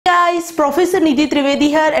guys, Professor Nidhi Trivedi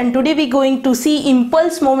here and today we going to see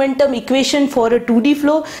impulse momentum equation for a 2D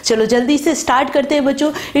flow. चलो जल्दी से start करते हैं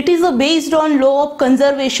बच्चों. It is based on law of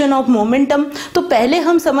conservation of momentum. तो पहले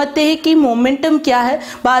हम समझते हैं कि मोमेंटम क्या है,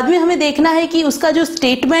 बाद में हमें देखना है कि उसका जो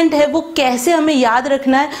स्टेटमेंट है वो कैसे हमें याद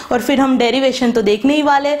रखना है और फिर हम डेरिवेशन तो देखने ही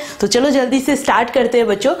वाले हैं. तो चलो जल्दी से स्टार्ट करते हैं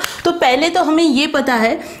बच्चों. तो पहले तो हमें ये पता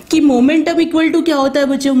है कि मोमेंटम इक्वल टू क्या होता है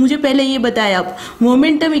बच्चों. मुझे पहले ये बताया आप,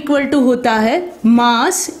 मोमेंटम इक्वल टू होता है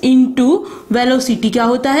मास इनटू वेलोसिटी. क्या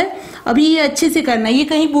होता है, अभी ये अच्छे से करना, ये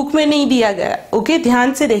कहीं बुक में नहीं दिया गया. ओके,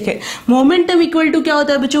 ध्यान से देखें. मोमेंटम इक्वल टू क्या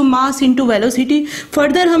होता है बच्चों, मास इनटू वेलोसिटी.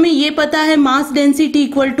 फर्दर हमें ये पता है मास डेंसिटी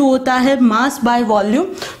इक्वल टू होता है मास बाय वॉल्यूम.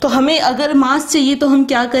 तो हमें अगर मास चाहिए तो हम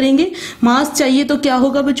क्या करेंगे, मास चाहिए तो क्या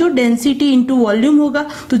होगा बच्चों, डेंसिटी इनटू वॉल्यूम होगा.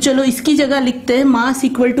 तो चलो इसकी जगह लिखते हैं मास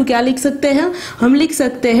इक्वल टू क्या लिख सकते हैं, हम लिख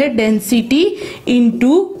सकते हैं डेंसिटी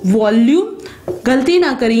इनटू वॉल्यूम. गलती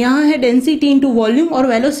ना करें, यहाँ है डेंसिटी इनटू वॉल्यूम और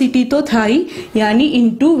वेलोसिटी तो था ही, यानी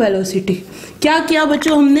इनटू वेलोसिटी. क्या किया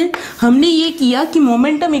बच्चों हमने ये किया कि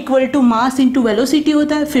momentum equal to mass into velocity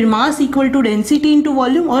होता है, फिर mass equal to density into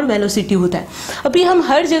volume और वेलोसिटी होता है. अभी हम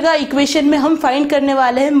हर जगह इक्वेशन में हम फाइंड करने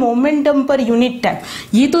वाले हैं मोमेंटम पर यूनिट टाइम.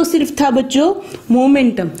 ये तो सिर्फ था बच्चों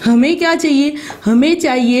मोमेंटम. हमें क्या चाहिए, हमें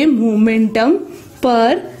चाहिए momentum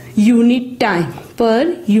per unit time.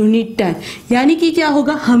 Per unit time यानी कि क्या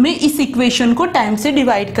होगा, हमें इस इक्वेशन को टाइम से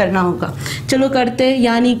डिवाइड करना होगा. चलो करते हैं,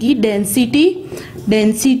 यानी कि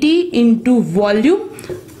डेंसिटी इनटू वॉल्यूम.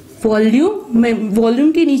 मैं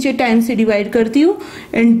वॉल्यूम के नीचे टाइम से डिवाइड करती हूँ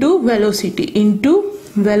इनटू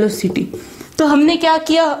वेलोसिटी. तो हमने क्या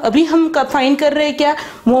किया, अभी हम फाइंड कर रहे हैं क्या,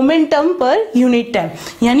 मोमेंटम पर यूनिट टाइम,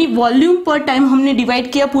 यानी वॉल्यूम पर टाइम हमने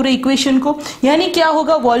डिवाइड किया पूरे इक्वेशन को. यानी क्या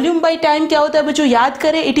होगा, वॉल्यूम बाय टाइम क्या होता है बच्चों, याद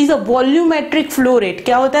करें, it is a volumetric flow rate.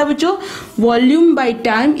 क्या होता है बच्चों, volume by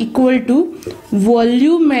time equal to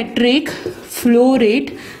volumetric flow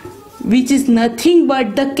rate which is nothing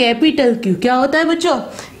but the capital Q. क्या होता है बच्चों,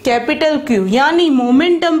 कैपिटल क्यू. यानी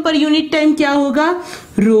मोमेंटम पर यूनिट टाइम क्या होगा,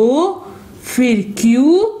 रो फिर Q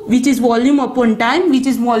which is volume upon time which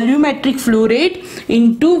is volumetric flow rate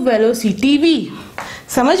into velocity V.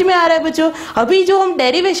 समझ में आ रहा है बच्चों. अभी जो हम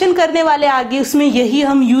डेरिवेशन करने वाले आगे उसमें यही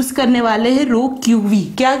हम यूज करने वाले हैं रो QV.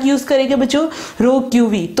 क्या यूज करेंगे बच्चों, रो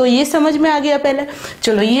QV. तो ये समझ में आ गया पहले.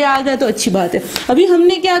 चलो ये आ गया तो अच्छी बात है. अभी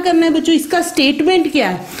हमने क्या करना है बच्चों, इसका स्टेटमेंट क्या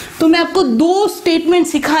है. तो मैं आपको 2 स्टेटमेंट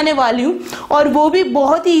सिखाने वाली हूँ और वो भी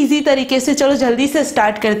बहुत ही ईजी तरीके से. चलो जल्दी से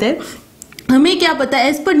स्टार्ट करते हैं. हमें क्या पता है,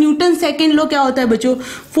 as per Newton second law क्या होता है बच्चों,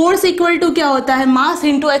 फोर्स इक्वल टू क्या होता है, मास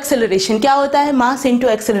इनटू एक्सेलरेशन. क्या होता है, mass into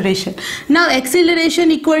acceleration. Now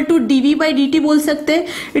acceleration equal to dv by dt बोल सकते हैं.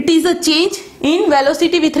 It is a change in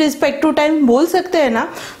velocity with respect to time बोल सकते हैं ना.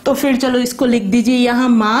 तो फिर चलो इसको लिख दीजिए यहाँ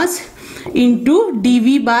mass into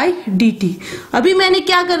dv by dt. अभी मैंने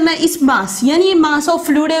क्या करना है, इस मास यानी ये मास ऑफ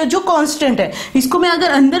फ्लूइड है जो कांस्टेंट है, इसको मैं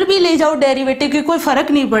अगर अंदर भी ले जाऊं डेरिवेटिव के कोई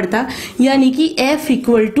फर्क नहीं पड़ता, यानी कि F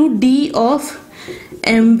equal to d of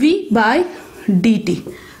mv by dt.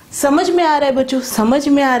 समझ में आ रहा है बच्चों, समझ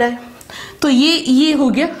में आ रहा है. तो ये हो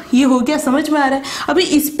गया, समझ में आ रहा है. अभी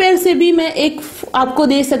इस पर से भी मैं एक आपको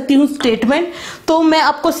दे सकती हूँ स्टेटमेंट. तो मैं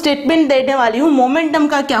आपको स्टेटमेंट देने वाली हूँ मोमेंटम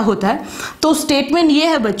का क्या होता है. तो स्टेटमेंट ये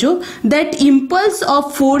है बच्चों, that impulse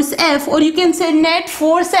of force F और you can say net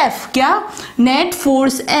force F. क्या, net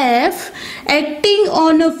force F acting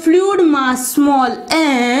on a fluid mass small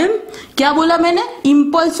m. क्या बोला मैंने,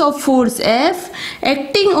 impulse of force F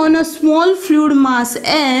acting on a small fluid mass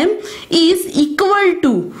m is equal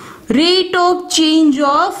to rate of change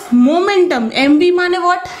of momentum. mv माने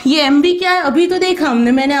what, ये mv क्या है, अभी तो देखा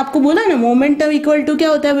हमने, मैंने आपको बोला ना मोमेंटम इक्वल टू क्या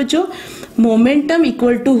होता है बच्चों, मोमेंटम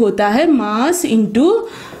इक्वल टू होता है मास इंटू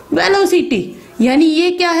वेलोसिटी. यानी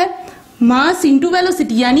ये क्या है, मास इंटू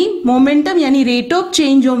वेलोसिटी, यानी मोमेंटम यानी rate of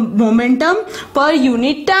change of momentum per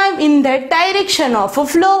unit time in that direction of a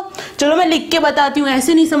flow. चलो मैं लिख के बताती हूँ,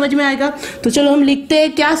 ऐसे नहीं समझ में आएगा. तो चलो हम लिखते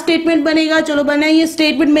हैं, क्या स्टेटमेंट बनेगा, चलो बनाइए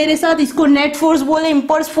स्टेटमेंट मेरे साथ. इसको नेट फोर्स बोले,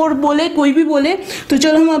 इम्पल्स फोर्स बोले, कोई भी बोले. तो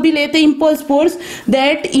चलो हम अभी लेते हैं impulse force.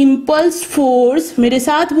 That impulse force, मेरे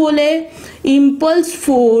साथ बोले, impulse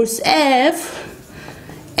force F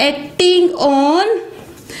acting on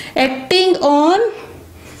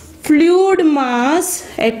fluid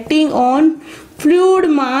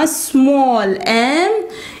mass small m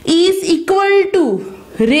is equal to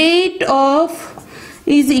rate of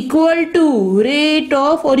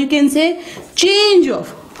or you can say change of.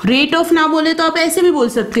 rate of ना बोले तो आप ऐसे भी बोल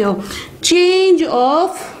सकते हो, change of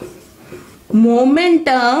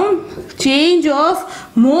momentum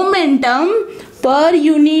per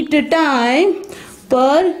unit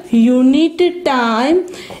time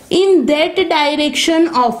in that direction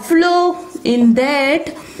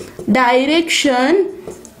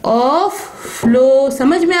of flow.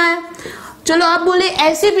 समझ में आया? चलो आप बोले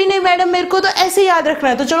ऐसे भी नहीं मैडम, मेरे को तो ऐसे याद रखना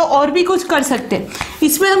है, तो चलो और भी कुछ कर सकते हैं।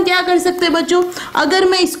 इसमें हम क्या कर सकते हैं बच्चों, अगर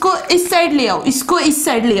मैं इसको इस साइड ले आऊं, इसको इस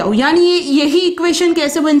साइड ले आऊं, यानी यही इक्वेशन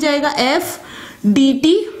कैसे बन जाएगा, F D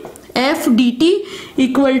T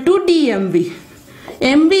equal to D M we.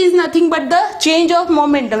 M we is nothing but the change of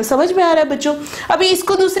momentum. समझ में आ रहा है बच्चों? अभी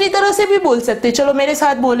इसको दूसरी तरह से भी बोल सकते हैं, चलो मेरे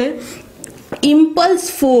साथ बोले,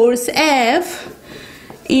 impulse force F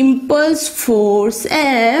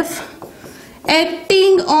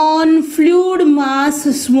acting on fluid mass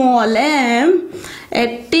small m,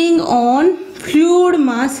 acting on fluid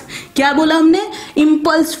mass, क्या बोला हमने,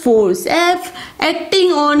 impulse force F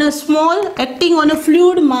acting on a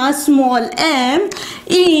fluid mass small m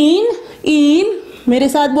in मेरे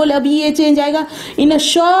साथ बोले, अभी ये चेंज आएगा, in a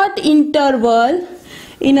short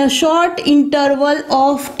interval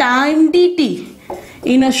of time dt,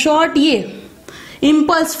 in a short ये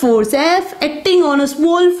impulse force F acting on a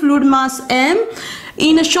small fluid mass m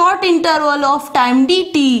in a short interval of time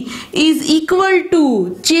dt is equal to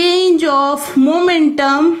change of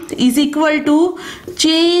momentum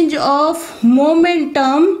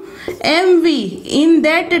mv in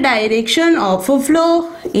that direction of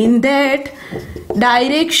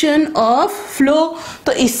flow।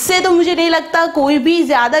 तो इससे तो मुझे नहीं लगता कोई भी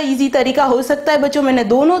ज्यादा इजी तरीका हो सकता है बच्चों। मैंने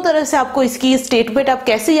दोनों तरह से आपको इसकी स्टेटमेंट आप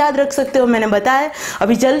कैसे याद रख सकते हो मैंने बताया।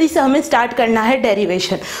 अभी जल्दी से हमें स्टार्ट करना है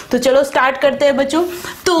डेरिवेशन, तो चलो स्टार्ट करते हैं बच्चों।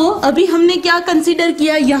 तो अभी हमने क्या कंसीडर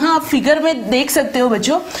किया, यहाँ आप फिगर में देख सकते हो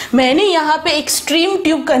बच्चों, मैंने यहाँ पे एक स्ट्रीम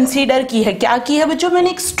ट्यूब कंसीडर की है। क्या की है बच्चों, मैंने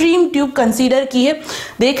एक स्ट्रीम ट्यूब कंसीडर की है,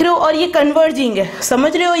 देख रहे हो, और ये कन्वर्जिंग है,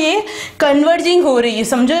 समझ रहे हो, ये कन्वर्जिंग हो रही है,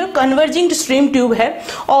 समझ रहे हो, कन्वर्जिंग स्ट्रीम ट्यूब है।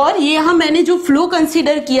 और ये यहाँ मैंने जो फ्लो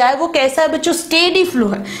कंसीडर किया है वो कैसा है बच्चों, स्टेडी फ्लो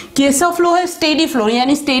है। कैसा फ्लो है, स्टेडी फ्लो।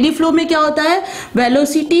 यानी स्टेडी फ्लो में क्या होता है,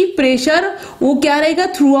 वेलोसिटी, प्रेशर, वो क्या रहेगा,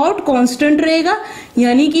 थ्रू आउट कांस्टेंट रहेगा,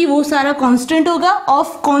 यानी कि वो सारा कांस्टेंट होगा।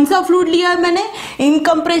 ऑफ कौन सा फ्लूइड लिया है मैंने,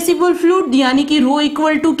 इनकम्प्रेसिबल फ्लूइड, यानी कि रो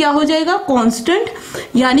इक्वल टू क्या हो जाएगा, कांस्टेंट।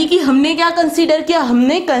 यानी कि हमने क्या कंसीडर किया,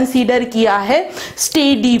 हमने कंसीडर किया है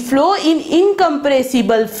steady flow in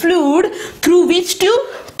incompressible fluid through which tube,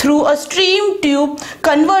 through a stream tube,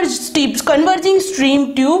 converging stream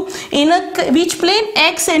tube in a which plane,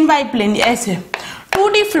 x and y plane। ऐसे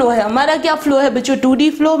 2D फ्लो है हमारा। क्या फ्लो है बच्चों, 2D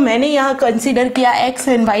फ्लो। मैंने यहाँ कंसीडर किया x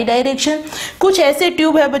एंड y डायरेक्शन। कुछ ऐसे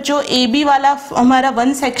ट्यूब है बच्चों, AB वाला हमारा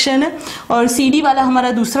वन सेक्शन है और CD वाला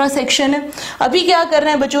हमारा दूसरा सेक्शन है। अभी क्या कर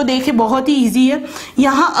रहे हैं बच्चों, देखिए बहुत ही इजी है।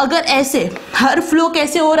 यहाँ अगर ऐसे हर फ्लो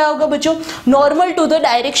कैसे हो रहा होगा बच्चों, normal to the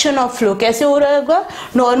direction of flow. कैसे हो रहा होगा,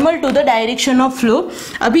 normal to the direction of flow.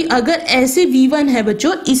 अभी अगर ऐसे V1 है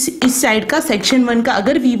बच्चों, इस साइड का सेक्शन 1 का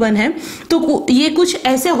अगर V1 है तो ये कुछ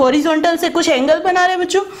ऐसे हॉरिजॉन्टल से कुछ एंगल बना रहे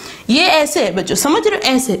बच्चों, ये ऐसे है बच्चों, समझ रहे हो,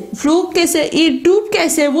 ऐसे फ्लो कैसे, ये ट्यूब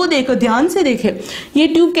कैसे है वो देखो, ध्यान से देखे, ये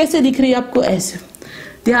ट्यूब कैसे दिख रही है आपको, ऐसे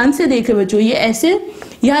ध्यान से देखे बच्चों, ये ऐसे,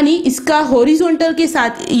 यानी इसका हॉरिजॉन्टल के साथ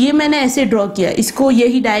ये मैंने ऐसे ड्रॉ किया, इसको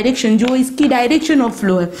यही डायरेक्शन जो इसकी डायरेक्शन ऑफ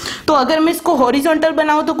फ्लो है। तो अगर मैं इसको हॉरिजॉन्टल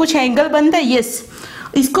बनाऊं तो कुछ एंगल बनता है, यस,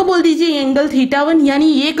 इसको बोल दीजिए एंगल θ1। यानी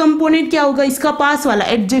ये कंपोनेंट क्या होगा, इसका पास वाला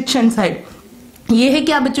एडजेक्शन साइड, ये है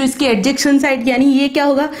क्या बच्चों, इसके एडजेक्शन साइड, यानी ये क्या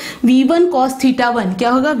होगा, V1 cos θ1। क्या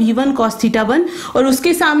होगा, V1 cos θ1। और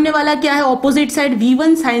उसके सामने वाला क्या है, ऑपोजिट साइड,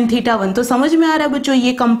 V1 sin θ1। तो समझ में आ रहा है बच्चों,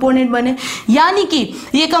 ये कंपोनेंट बने, यानी कि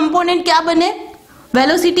ये कंपोनेंट क्या बने,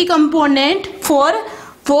 वेलोसिटी कंपोनेंट फॉर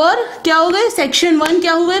क्या हो गए, सेक्शन 1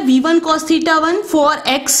 क्या हुआ है, V1 cos θ1 for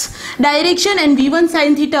x direction and V1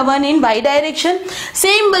 sin θ1 in y direction.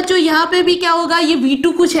 Same बच्चों यहाँ पे भी क्या होगा, ये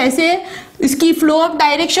V2 कुछ ऐसे है, इसकी फ्लो ऑफ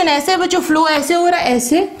डायरेक्शन ऐसे है बच्चों, फ्लो ऐसे हो रहा है,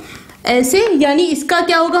 ऐसे, यानी इसका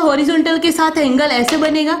क्या होगा, हॉरिजॉन्टल के साथ एंगल ऐसे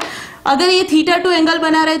बनेगा। अगर ये θ2 एंगल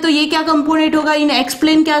बना रहा है तो ये क्या कंपोनेंट होगा, इन एक्स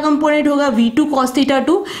प्लेन क्या कंपोनेंट होगा, V2 cos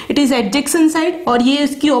θ2, it is एडजेक्शन side, और ये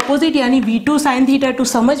इसकी ऑपोजिट यानी V2 sin θ2।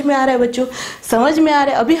 समझ में आ रहा है बच्चों, समझ में आ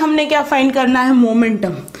रहा है। अभी हमने क्या फाइंड करना है,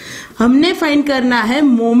 मोमेंटम। हमने फाइंड करना है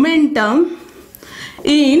momentum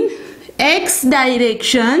in x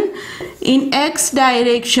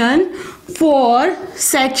direction for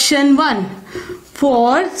section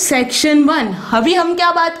 1। अभी हम क्या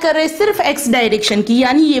बात कर रहे हैं, सिर्फ x डायरेक्शन की,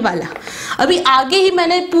 यानी ये वाला। अभी आगे ही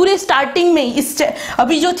मैंने पूरे स्टार्टिंग में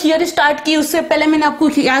अभी जो थियरी स्टार्ट की उससे पहले मैंने आपको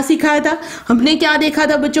क्या सिखाया था, हमने क्या देखा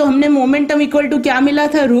था बच्चों, हमने मोमेंटम इक्वल टू क्या मिला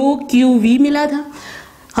था, रो क्यू वी मिला था,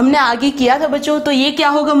 हमने आगे किया था बच्चों। तो ये क्या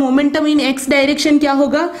होगा, मोमेंटम इन x डायरेक्शन क्या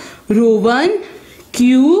होगा, ρ1 q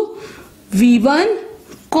v1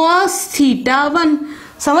 cos θ1।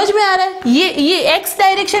 समझ में आ रहा है? ये एक्स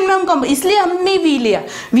डायरेक्शन में हम इसलिए हमने वी लिया।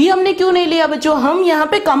 वी हमने क्यों नहीं लिया बच्चों? हम यहाँ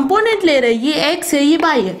पे कंपोनेंट ले रहे हैं, ये एक्स है ये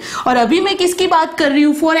वाई है, और अभी मैं किसकी बात कर रही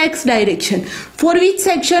हूँ? For x direction. For which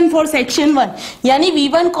section? For section 1, यानी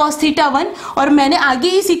v1 cos थीटा 1। और मैंने आगे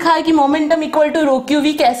ही सीखा है कि momentum equal to row Q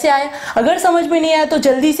we कैसे आया। अगर समझ में नहीं आया तो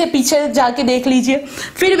जल्दी से पीछे जाके देख लीजिए।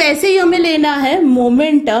 फिर वैसे ही हमें लेना है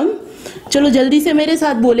मोमेंटम, चलो जल्दी से मेरे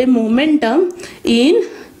साथ बोले, momentum in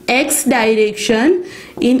x direction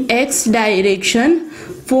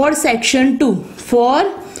for section 2,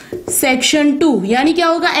 for section 2, यानी क्या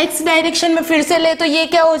होगा? x डायरेक्शन में फिर से ले तो ये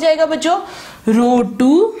क्या हो जाएगा बच्चों? रो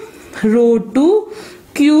to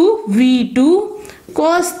Q v2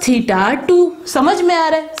 cos theta 2। समझ में आ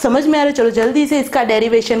रहा है? समझ में आ रहा है? चलो जल्दी से इसका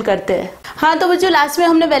डेरिवेशन करते हैं। हाँ तो बच्चों लास्ट में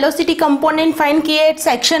हमने वेलोसिटी कंपोनेंट फाइंड किए एट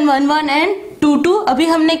सेक्शन 1 एंड 2। अभी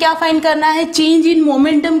हमने क्या फाइंड करना है? चेंज इन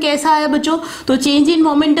मोमेंटम कैसा है बच्चों? तो चेंज इन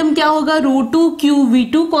मोमेंटम क्या होगा? रो2 Q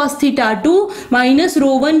v2 cos theta 2 minus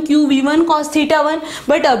रो1 Q v1 cos theta 1।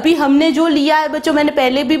 But अभी हमने जो लिया है बच्चों, मैंने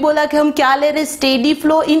पहले भी बोला कि हम क्या ले रहे हैं? Steady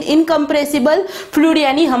flow in incompressible fluid,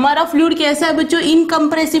 यानी हमारा फ्लूइड कैसा है बच्चों?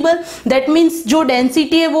 इनकम्प्रेसिबल। दैट मीन्स जो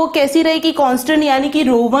डेंसिटी है वो कैसी रहेगी? कांस्टेंट, यानी कि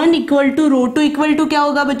रो1 इक्वल टू रो2 इक्वल टू क्या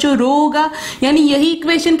होगा बच्चों? रो होगा। यानी यही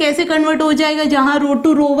इक्वेशन कैसे कन्वर्ट हो जाएगा? जहां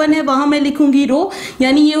रो2 रो1 है वहां मैं लिखूंगी रो,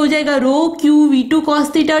 यानी ये हो जाएगा रो Q v2 cos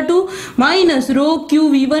theta 2 minus rho Q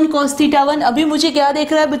v1 cos theta 1। अभी मुझे क्या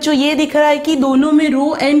दिख रहा है बच्चों? ये दिख रहा है कि दोनों में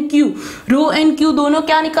रो एंड क्यू दोनों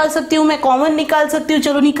क्या निकाल सकती हूँ मैं? कॉमन निकाल सकती हूँ।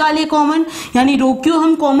 चलो निकालिए कॉमन, यानी रो क्यू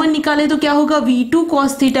हम कॉमन निकाले तो क्या होगा? v2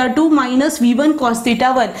 cos theta 2 minus v1 cos theta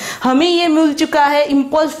 1। हमें ये मिल चुका है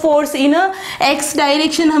impulse force in x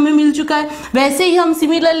direction, हमें मिल चुका है। वैसे ही हम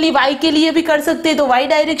सिमिलरली y के लिए भी कर सकते हैं। तो y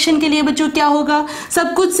डायरेक्शन के लिए बच्चों क्या होगा?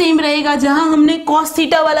 सब कुछ सेम रहेगा। जहां हमने cos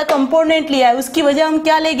थीटा वाला कंपोनेंट लिया है उसकी वजह हम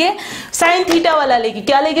क्या लेंगे? sin थीटा वाला लेंगे।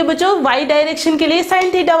 क्या लेंगे बच्चों? y डायरेक्शन के लिए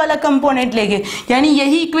sin थीटा वाला कंपोनेंट लेंगे। यानी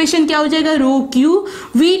यही इक्वेशन क्या हो जाएगा? रो क्यू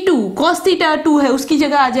v2 cos थीटा 2 है उसकी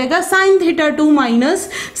जगह आ जाएगा sin theta 2 minus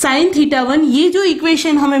sin theta 1। ये जो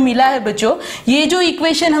इक्वेशन हमें मिला है बच्चों, ये जो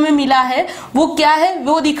इक्वेशन हमें मिला है वो क्या है?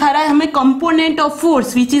 वो दिखा रहा है हमें component of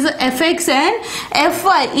force which is fx and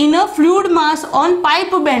fy in a fluid mass on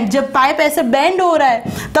pipe bend. जब पाइप ऐसे बेंड हो रहा है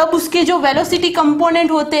तब उसके जो वेलोसिटी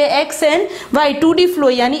कंपोनेंट होते हैं x and y, 2D flow,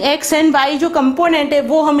 यानी x एंड y जो कंपोनेंट है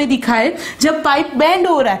वो हमें दिखाए जब पाइप बेंड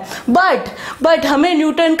हो रहा है। बट हमें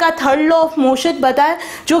न्यूटन का थर्ड लॉ ऑफ मोशन बताया,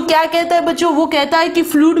 जो क्या कहता है बच्चों? वो कहता है कि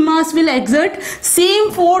fluid mass will exert same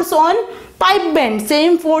force on pipe bend,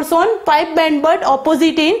 same force on pipe bend but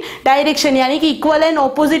opposite in direction, यानी कि इक्वल एंड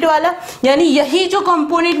ऑपोजिट वाला। यानी यही जो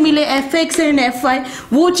कंपोनेंट मिले fx एंड fy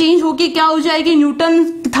वो चेंज होके क्या हो जाएगी? न्यूटन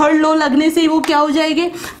थर्ड लॉ लगने से वो क्या हो जाएंगे?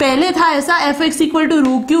 पहले था ऐसा fx equal to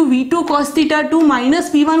row Q v2 cos theta 2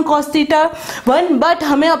 minus v1 cos theta 1, but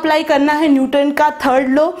हमें अप्लाई करना है न्यूटन का थर्ड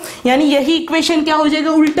लॉ। यानी यही इक्वेशन क्या हो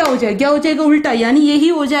जाएगा? उल्टा हो जाएगा। क्या हो जाएगा? उल्टा। यानी यही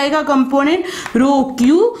हो जाएगा कंपोनेंट रो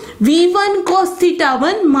Q v1 cos theta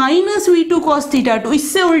 1 minus v2 cos theta 2,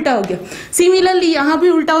 इससे उल्टा हो गया। सिमिलरली यहाँ भी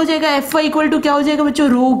उल्टा हो जाएगा। fy इक्वल टू क्या हो जाएगा बच्चों?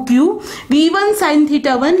 रो Q v1 sin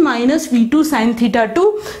theta 1 minus v2 sin theta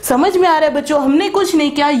 2। समझ में आ रहा है बच्चों? हमने कुछ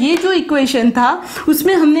नहीं किया, ये जो इक्वेशन था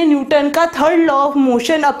उसमें हमने न्यूटन का third law of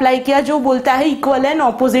motion apply किया जो बोलता है इक्वल एंड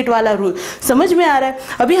ऑपोजिट वाला रूल। समझ में आ रहा है?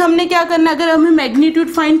 अभी हमने क्या करना, अगर हमें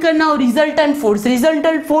मैग्नीट्यूड फाइंड करना और रिजल्टेंट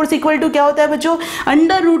फोर्स इक्वल टू क्या होता है बच्चों?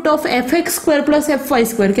 Under root of fx square plus fy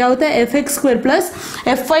square. क्या होता है? fx square plus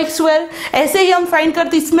fy square. ऐसे ही हम फाइंड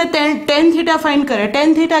करते, इसमें टेन थीटा फाइंड करें।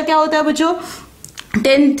 टेन थीटा क्या होता है बच्चों?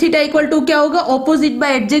 टेन थीटा इक्वल टू क्या होगा? ऑपोजिट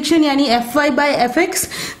बाय एडजेक्शन, यानी fy बाय fx।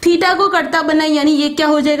 थीटा को करता बनाए, यानी ये क्या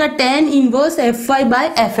हो जाएगा? Tan inverse fy bye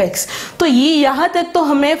fx। तो ये यहां तक तो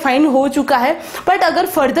हमें फाइंड हो चुका है। बट अगर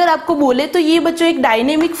फर्दर आपको बोले तो ये बच्चों एक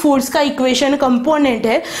डायनेमिक फोर्स का इक्वेशन कंपोनेंट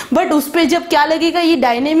है, बट उस पर जब क्या लगेगा? ये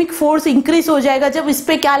डायनेमिक फोर्स इंक्रीज हो जाएगा जब इस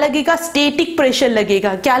पे क्या लगेगा? स्टेटिक प्रेशर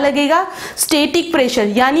लगेगा। क्या लगेगा? Static pressure.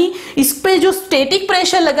 यानी इस पे जो स्टेटिक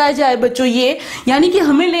प्रेशर लगाया जाए बच्चों, ये यानी कि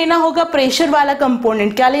हमें लेना होगा प्रेशर वाला कंपोनेंट।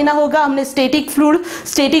 क्या लेना होगा? हमने स्टैटिक फ्लूइड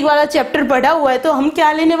स्टैटिक वाला चैप्टर पढ़ा हुआ है, तो हम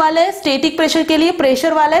क्या लेने वाले हैं? स्टैटिक प्रेशर के लिए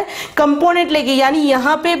प्रेशर वाला कंपोनेंट लेंगे, यानी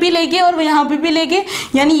यहाँ पे भी लेंगे और यहाँ पे भी लेंगे।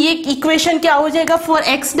 यानी ये इक्वेशन क्या हो जाएगा? फॉर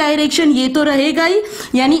एक्स डायरेक्शन ये तो रहेगा ही,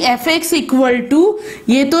 यानी fx इक्वल टू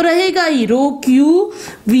ये तो रहेगा ही रो Q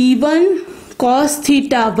v1 cos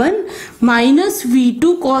theta 1 minus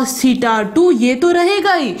v2 cos theta 2, ये तो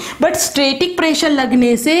रहेगा ही। बट स्टैटिक प्रेशर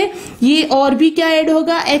लगने से ये और भी क्या ऐड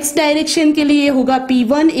होगा? x डायरेक्शन के लिए होगा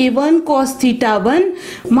p1a1 cos theta 1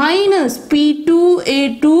 minus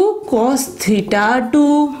p2a2 cos theta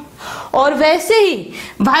 2। और वैसे ही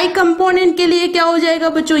y कंपोनेंट के लिए क्या हो जाएगा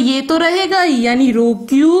बच्चों? ये तो रहेगा ही, यानी रो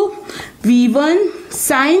Q v1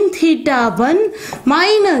 sine theta 1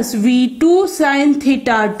 minus V2 sine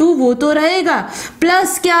theta 2 वो तो रहेगा,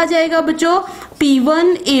 प्लस क्या आ जाएगा बच्चों,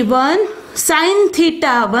 P1A1 sine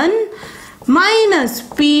theta 1 minus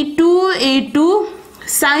P2A2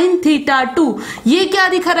 sine theta 2। ये क्या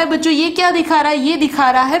दिखा रहा है बच्चों, ये क्या दिखा रहा है, ये दिखा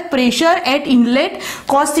रहा है pressure at inlet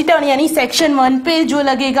cos theta, यानी सेक्शन 1 पे जो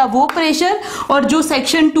लगेगा वो प्रेशर और जो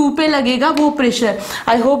सेक्शन 2 पे लगेगा वो प्रेशर।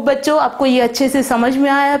 आई होप बच्चों आपको ये अच्छे से समझ में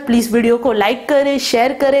आया। प्लीज वीडियो को लाइक करें,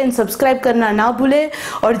 शेयर करें एंड सब्सक्राइब करना ना भूलें।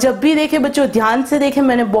 और जब भी देखें बच्चों ध्यान से देखें,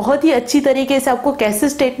 मैंने बहुत ही अच्छी तरीके से आपको कैसे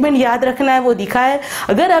स्टेटमेंट याद रखना है वो दिखा है।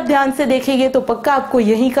 अगर आप ध्यान से देखेंगे तो पक्का आपको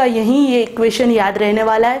यहीं का यहीं ये इक्वेशन याद रहने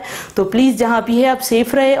वाला है। तो प्लीज जहां भी है आप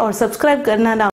सेफ रहे और सब्सक्राइब करना ना